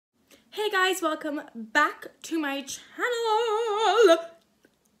Hey guys, welcome back to my channel.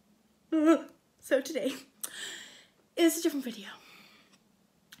 So today is a different video.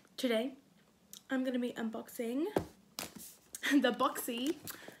 Today I'm going to be unboxing the BOXY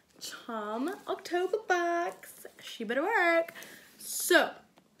Charm October box. She better work. So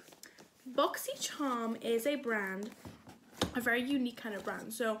BOXY Charm is a brand, a very unique kind of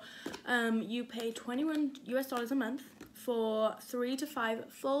brand. So you pay $21 US a month for 3 to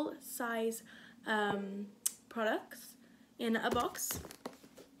 5 full-size products in a box,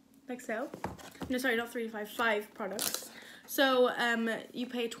 like so. No, sorry, not 3 to 5, 5 products. So you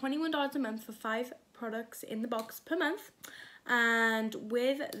pay $21 a month for 5 products in the box per month. And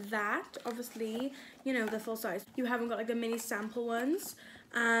with that, obviously, you know, the full size. You haven't got like the mini sample ones.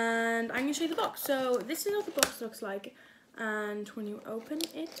 And I'm going to show you the box. So this is what the box looks like. And when you open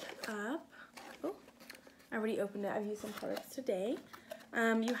it up, oh, I already opened it. I've used some products today.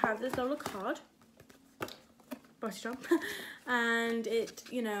 You have this little card, BOXY Charm, and it,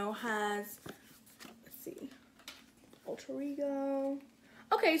 you know, has, let's see, alter ego.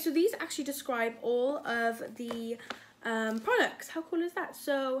 Okay, so these actually describe all of the products. How cool is that?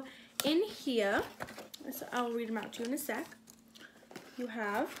 So in here, I'll read them out to you in a sec. You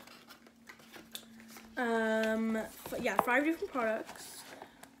have, yeah, 5 different products.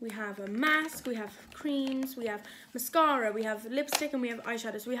 We have a mask, we have creams, we have mascara, we have lipstick, and we have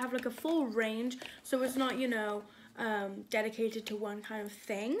eyeshadow. So we have like a full range, so it's not, you know, dedicated to one kind of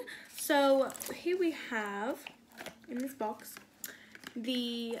thing. So here we have, in this box,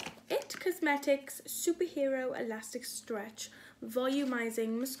 the It Cosmetics Superhero Elastic Stretch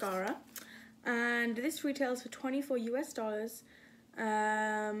Volumizing Mascara. And this retails for $24 US.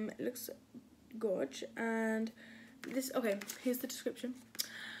 It looks gorge. And this, okay, here's the description.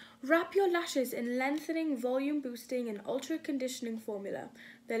 Wrap your lashes in lengthening, volume boosting, and ultra conditioning formula.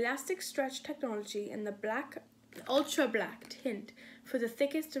 The elastic stretch technology in the ultra black tint for the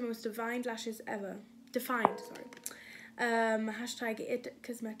thickest and most defined lashes ever. Hashtag It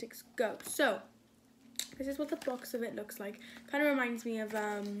Cosmetics Go. So this is what the box of it looks like. Kind of reminds me of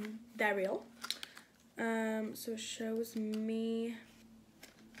Dariel. So it shows me.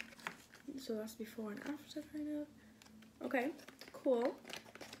 So that's before and after, kind of. Okay, cool.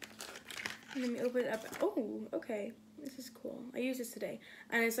 And let me open it up. Oh, okay. This is cool. I used this today.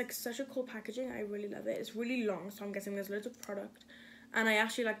 And it's like such a cool packaging. I really love it. It's really long, so I'm guessing there's loads of product. And I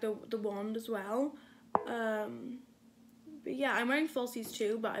actually like the wand as well. But yeah, I'm wearing falsies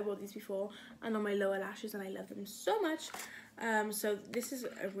too, but I bought these before. And on my lower lashes, and I love them so much. So this is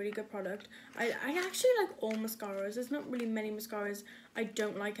a really good product. I actually like all mascaras. There's not really many mascaras I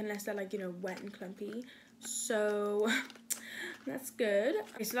don't like unless they're like, you know, wet and clumpy. So that's good.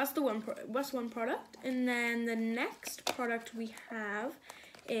 Okay, so that's one product. And then the next product we have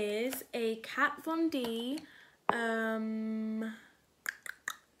is a Kat Von D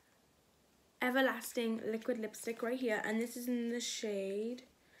Everlasting Liquid Lipstick right here. And this is in the shade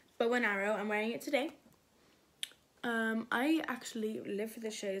Bow and Arrow. I'm wearing it today. I actually live for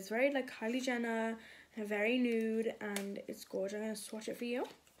this shade. It's very like Kylie Jenner, very nude, and it's gorgeous. I'm going to swatch it for you.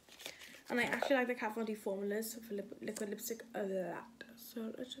 And I actually like the Kat Von D formulas for liquid lipstick a lot.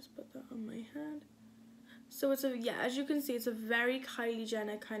 So let's just put that on my hand. So it's a, yeah, as you can see, it's a very Kylie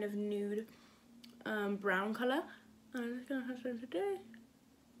Jenner kind of nude brown colour. And I'm just going to have some today.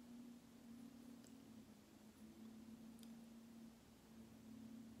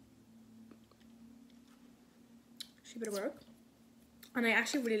 She better work. And I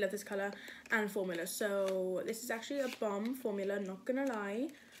actually really love this colour and formula. So this is actually a bomb formula, not gonna lie.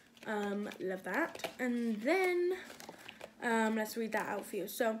 Love that. And then let's read that out for you.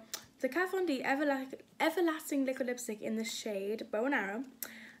 So the Kat Von D Everlasting Liquid Lipstick in the shade Bow and Arrow.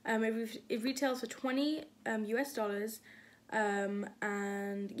 It retails for $20 US.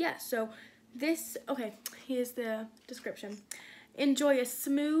 And yeah, so this, okay, here's the description. Enjoy a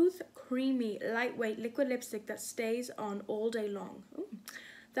smooth, creamy, lightweight liquid lipstick that stays on all day long. Ooh.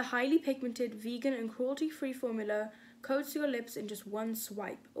 The highly pigmented, vegan and cruelty-free formula coats your lips in just one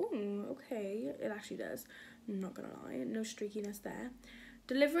swipe. Oh, okay, it actually does. I'm not gonna lie, no streakiness there.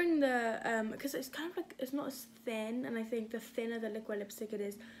 Delivering the, because it's kind of like, it's not as thin, and I think the thinner the liquid lipstick it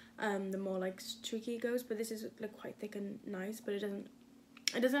is, the more like streaky it goes, but this is like quite thick and nice, but it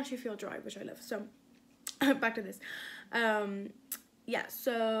doesn't actually feel dry, which I love. So, back to this. Yeah,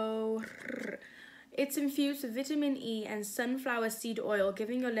 so it's infused with vitamin E and sunflower seed oil,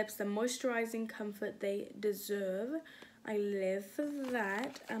 giving your lips the moisturizing comfort they deserve. I live for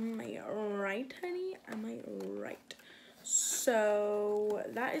that. Am I right, honey? Am I right? So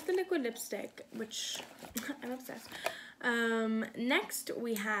that is the liquid lipstick, which I'm obsessed. Next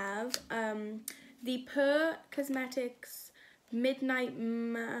we have the Pure Cosmetics Midnight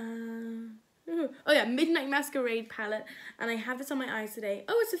Midnight Masquerade palette, and I have this on my eyes today.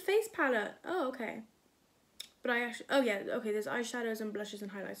 Oh, it's a face palette. Oh, okay. But I actually, oh yeah, okay, there's eyeshadows and blushes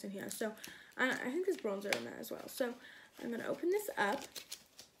and highlights in here. So, and I think there's bronzer in there as well. So, I'm going to open this up.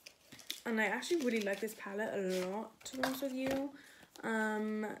 And I actually really like this palette a lot, to be honest with you.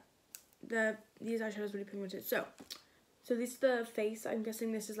 These eyeshadows really pigmented. So this is the face. I'm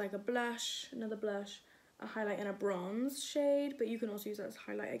guessing this is like a blush, another blush, a highlight, and a bronze shade. But you can also use that as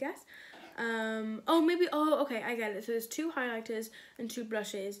highlight, I guess. Okay, I get it. So there's 2 highlighters and 2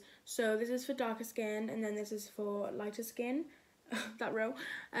 blushes. So this is for darker skin, and then this is for lighter skin. That row.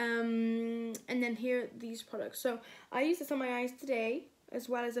 And then here are these products. So I use this on my eyes today, as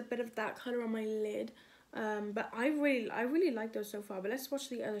well as a bit of that color on my lid. But I really like those so far. But let's watch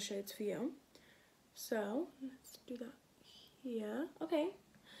the other shades for you. So let's do that here. Okay.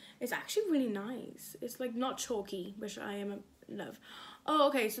 It's actually really nice. It's like not chalky, which I am love. Oh,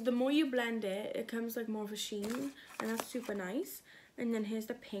 okay, so the more you blend it, it comes like more of a sheen, and that's super nice. And then here's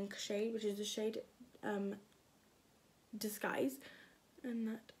the pink shade, which is the shade Disguise, and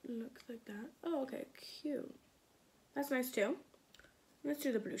that looks like that. Oh, okay, cute. That's nice too. Let's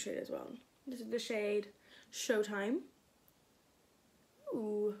do the blue shade as well. This is the shade Showtime.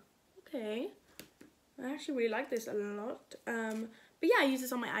 Ooh, okay. I actually really like this a lot. But yeah, I use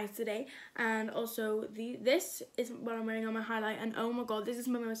this on my eyes today, and also this is what I'm wearing on my highlight, and oh my god, this is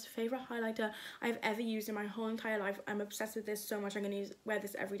my most favorite highlighter I've ever used in my whole entire life. I'm obsessed with this so much. I'm gonna wear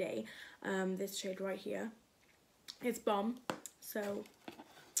this every day. This shade right here, it's bomb. So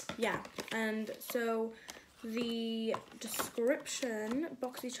yeah, and so the description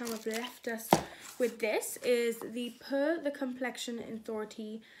BOXY charm have left us with this is the Per the Complexion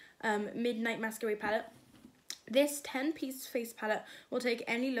Authority Midnight Masquerade palette. This 10-piece face palette will take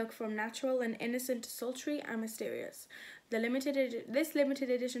any look from natural and innocent to sultry and mysterious. This limited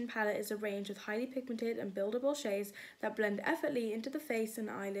edition palette is a range of highly pigmented and buildable shades that blend effortlessly into the face and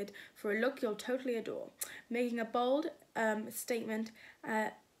eyelid for a look you'll totally adore. Making a bold statement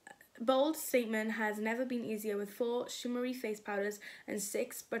has never been easier with 4 shimmery face powders and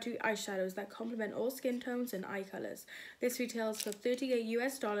 6 buttery eyeshadows that complement all skin tones and eye colors. This retails for $38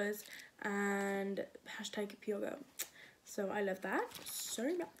 US and #PureGo. So I love that so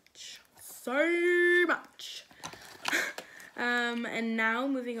much. So much. And now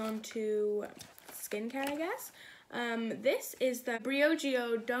moving on to skincare, I guess. This is the Brio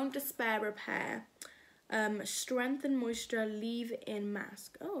Don't Despair Repair Strength and Moisture Leave-In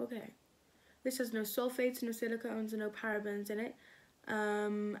Mask. Oh, okay. This has no sulfates, no silicones, and no parabens in it.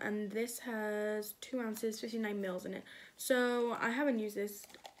 And this has 2 ounces, 59 mils in it. So I haven't used this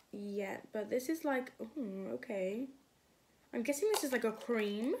yet, but this is like, okay. I'm guessing this is like a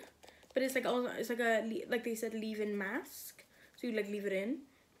cream, but it's like like they said, leave-in mask. So you like leave it in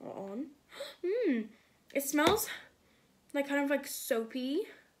or on. It smells like kind of like soapy.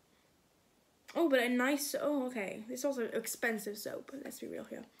 Oh, but a nice, oh, okay. It's also expensive soap, let's be real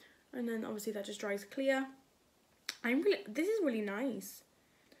here. And then obviously that just dries clear. This is really nice.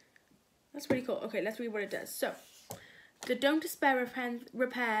 That's really cool. Okay, let's read what it does. So, the Don't Despair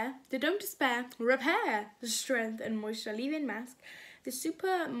Repair Strength and Moisture Leave-In Mask. The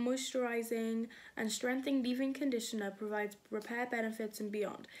super moisturizing and strengthening leave-in conditioner provides repair benefits and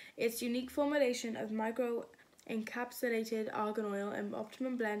beyond. Its unique formulation of micro encapsulated argan oil and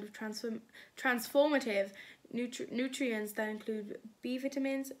optimum blend of transformative nutrients that include B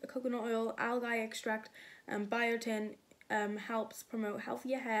vitamins, coconut oil, algae extract, and biotin helps promote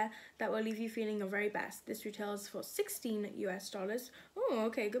healthier hair that will leave you feeling your very best. This retails for $16 US. Oh,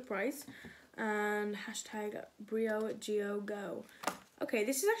 okay, good price. And #BrioGeoGo. Okay,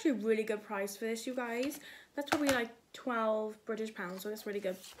 this is actually a really good price for this, you guys. That's probably like 12 British pounds, so that's really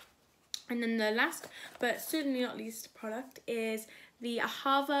good. And then the last, but certainly not least product is the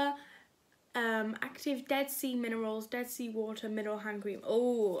Ahava Active Dead Sea Minerals Dead Sea Water Mineral Hand Cream.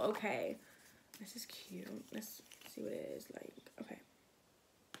 Oh, okay. This is cute. Let's see what it is like. Okay.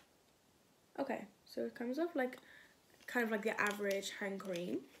 Okay, so it comes off like, kind of like the average hand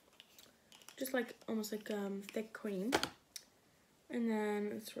cream. Just like, almost like thick cream. And then,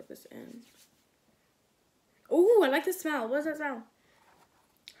 let's rub this in. Oh, I like the smell. What does that smell?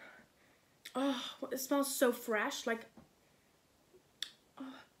 Oh, it smells so fresh. Like,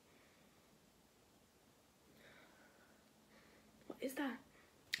 oh. What is that?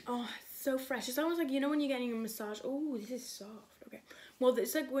 Oh, it's so fresh. It's almost like, you know when you're getting a massage. Oh, this is soft. Okay. Well,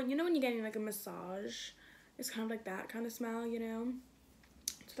 it's like when, you know when you're getting like a massage. It's kind of like that kind of smell, you know.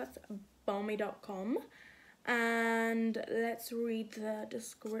 So that's balmy.com. And let's read the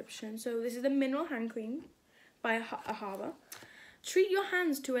description. So this is the mineral hand cream by Ahava. Treat your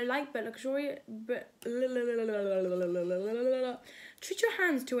hands to a light but luxurious. Treat your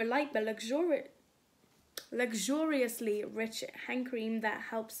hands to a light but luxuriously rich hand cream that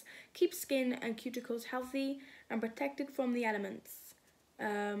helps keep skin and cuticles healthy and protected from the elements.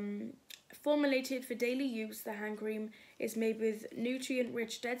 Formulated for daily use, the hand cream is made with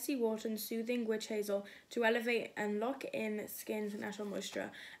nutrient-rich Dead Sea water and soothing witch hazel to elevate and lock in skin's natural moisture.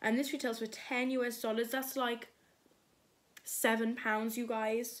 And this retails for $10 US. That's like £7, you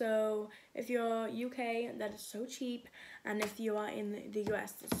guys. So if you're UK, that is so cheap, and if you are in the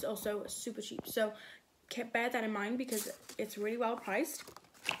US, it's also super cheap. So bear that in mind because it's really well priced.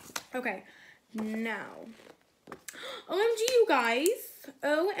 Okay, now, OMG, you guys,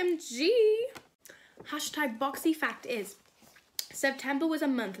 OMG. Hashtag BOXY fact is, September was a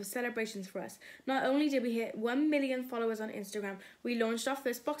month of celebrations for us. Not only did we hit 1 million followers on Instagram, we launched our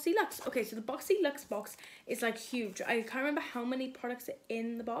first BOXY Luxe. Okay, so the BOXY Luxe box is like huge. I can't remember how many products are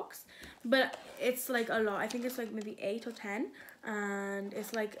in the box, but it's like a lot. I think it's like maybe 8 or 10, and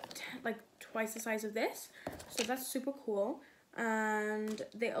it's like twice the size of this. So that's super cool. And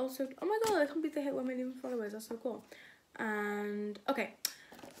they also, oh my god, I can't believe they hit 1 million followers. That's so cool. And okay,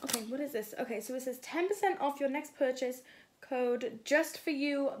 what is this? Okay, so it says 10% off your next purchase. Code just for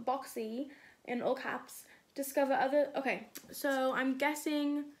you BOXY in all caps. Discover other. Okay, so I'm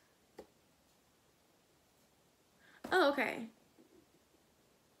guessing. Oh, okay.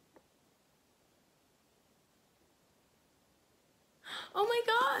 Oh my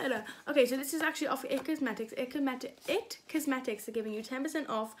god. Okay, so this is actually off It Cosmetics. It Cosmetics are giving you 10%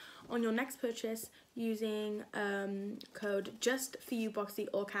 off on your next purchase using code just for you BOXY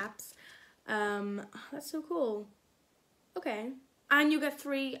all caps. That's so cool. Okay, and you get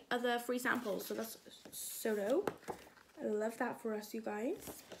 3 other free samples, so that's so dope. I love that for us, you guys.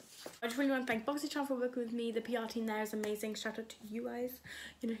 I just really want to thank BOXYCHARM for working with me. The PR team there is amazing. Shout out to you guys.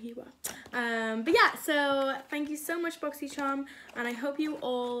 You know who you are. But yeah, so thank you so much, BOXYCHARM, and I hope you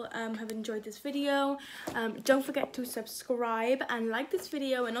all have enjoyed this video. Don't forget to subscribe and like this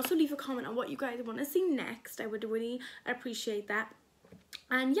video, and also leave a comment on what you guys want to see next. I would really appreciate that.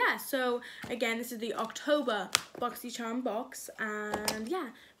 And yeah, so again, this is the October BOXYCHARM box, and yeah,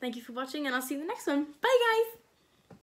 thank you for watching, and I'll see you in the next one. Bye guys.